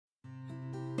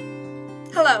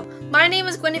Hello, my name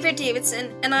is Gwenevere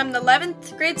Davidson, and I'm an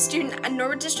 11th grade student at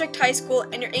Norwood District High School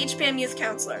and your HBM Youth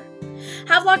Councillor.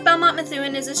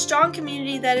 Havelock-Belmont-Methuen is a strong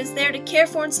community that is there to care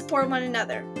for and support one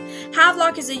another.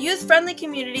 Havelock is a youth-friendly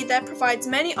community that provides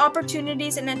many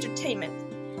opportunities and entertainment.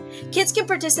 Kids can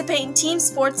participate in team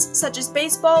sports such as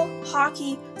baseball,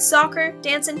 hockey, soccer,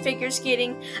 dance and figure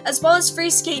skating, as well as free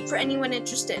skate for anyone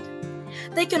interested.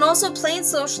 They can also play and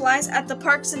socialize at the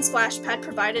parks and splash pad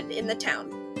provided in the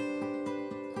town.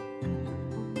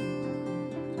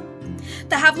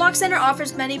 The Havelock Center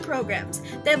offers many programs.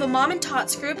 They have a mom and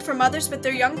tots group for mothers with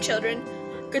their young children,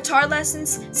 guitar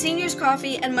lessons, seniors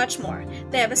coffee, and much more.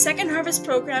 They have a second harvest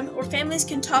program where families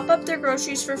can top up their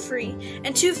groceries for free,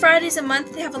 and 2 Fridays a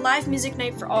month they have a live music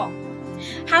night for all.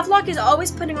 Havelock is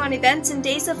always putting on events and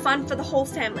days of fun for the whole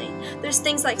family. There's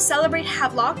things like Celebrate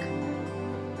Havelock,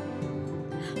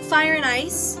 Fire and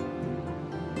Ice,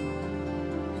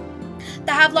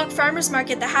 the Havelock Farmers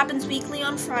Market that happens weekly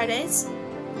on Fridays,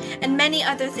 and many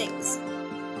other things.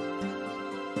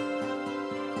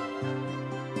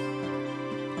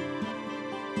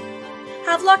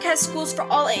 Havelock has schools for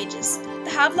all ages. The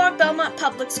Havelock-Belmont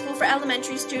Public School for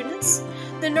elementary students,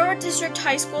 the Norwood District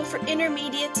High School for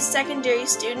intermediate to secondary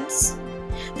students.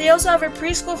 They also have a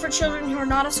preschool for children who are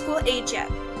not of school age yet.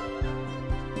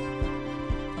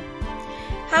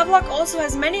 Havelock also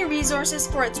has many resources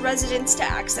for its residents to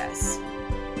access.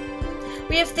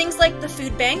 We have things like the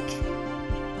food bank,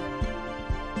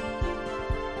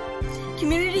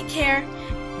 community care,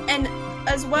 and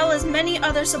as well as many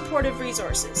other supportive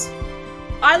resources.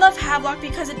 I love Havelock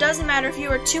because it doesn't matter if you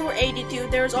are 2 or 82,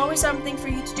 there is always something for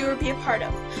you to do or be a part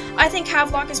of. I think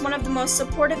Havelock is one of the most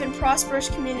supportive and prosperous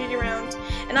community around,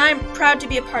 and I am proud to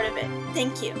be a part of it.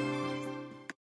 Thank you.